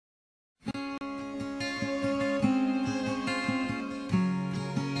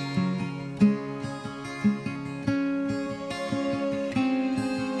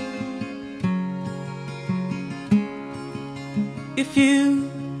If you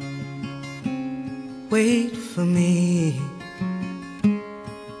wait for me,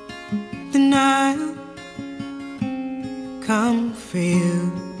 then I'll come for you.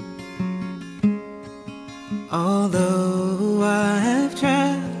 Although I've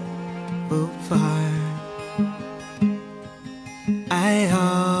traveled far, I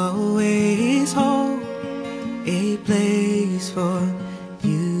always hold a place for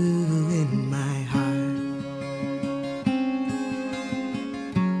you in my heart.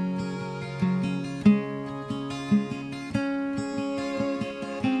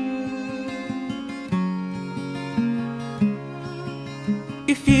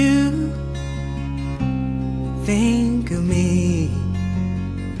 If you think of me,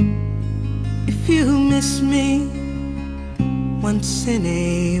 if you miss me once in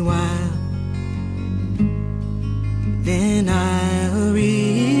a while, then I'll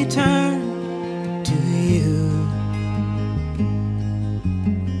return to you.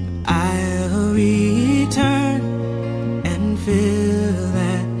 I'll return and fill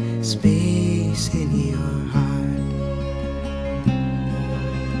that space in your heart.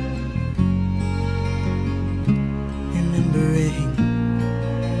 Remembering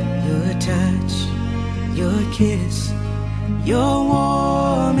your touch, your kiss, your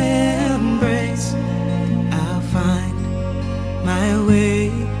warm embrace, I'll find my way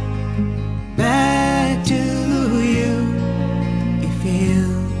back to you if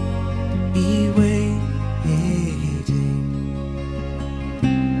you'll be waiting.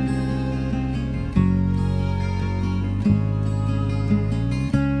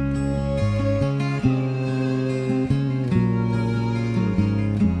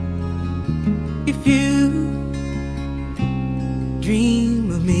 If you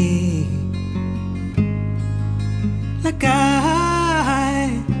dream of me like I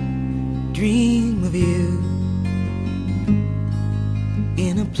dream of you,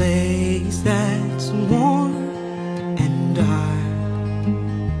 in a place that's warm and dark,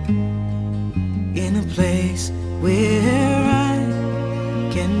 in a place where I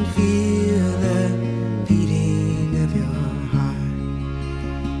can feel the beating of your heart.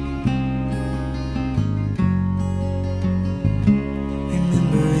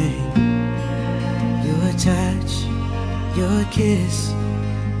 Remembering your touch, your kiss,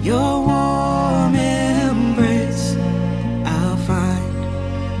 your warm embrace, I'll find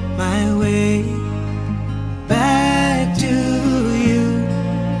my way back to you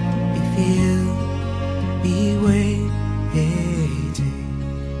if you'll be waiting.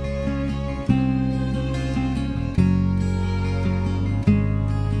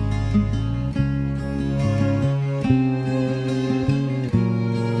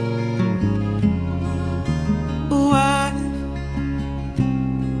 Oh, I've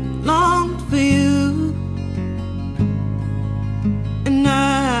longed for you, and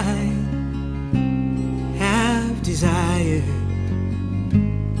I have desired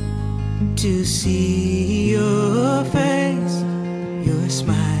to see your face, your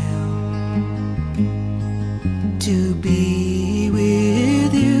smile, to be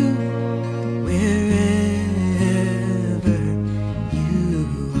with you wherever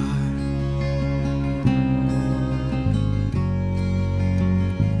you are.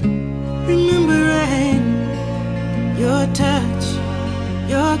 Remembering your touch,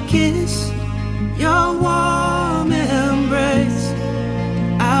 your kiss, your warm embrace,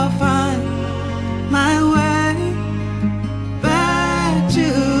 I'll find my way back to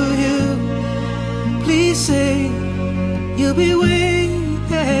you. Please say you'll be waiting.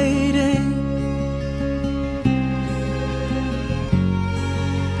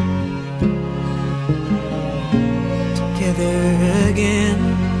 Together again,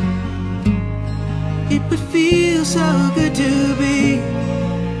 it would feel so good to be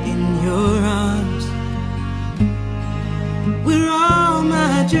in your arms, where all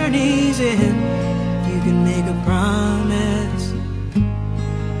my journeys end. You can make a promise,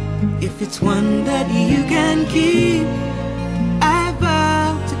 if it's one that you can keep, I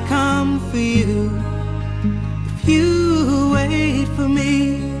vow to come for you if you wait for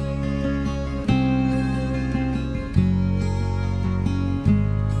me.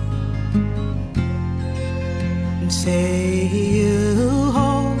 And say you'll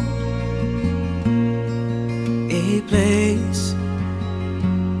hold a place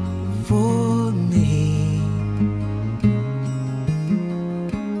for me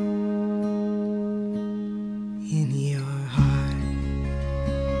in your heart,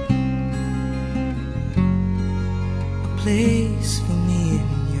 a place for me in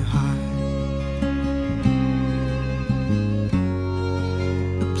your heart,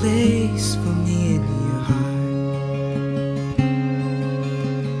 a place for me in your heart.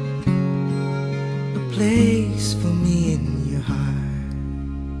 place for me and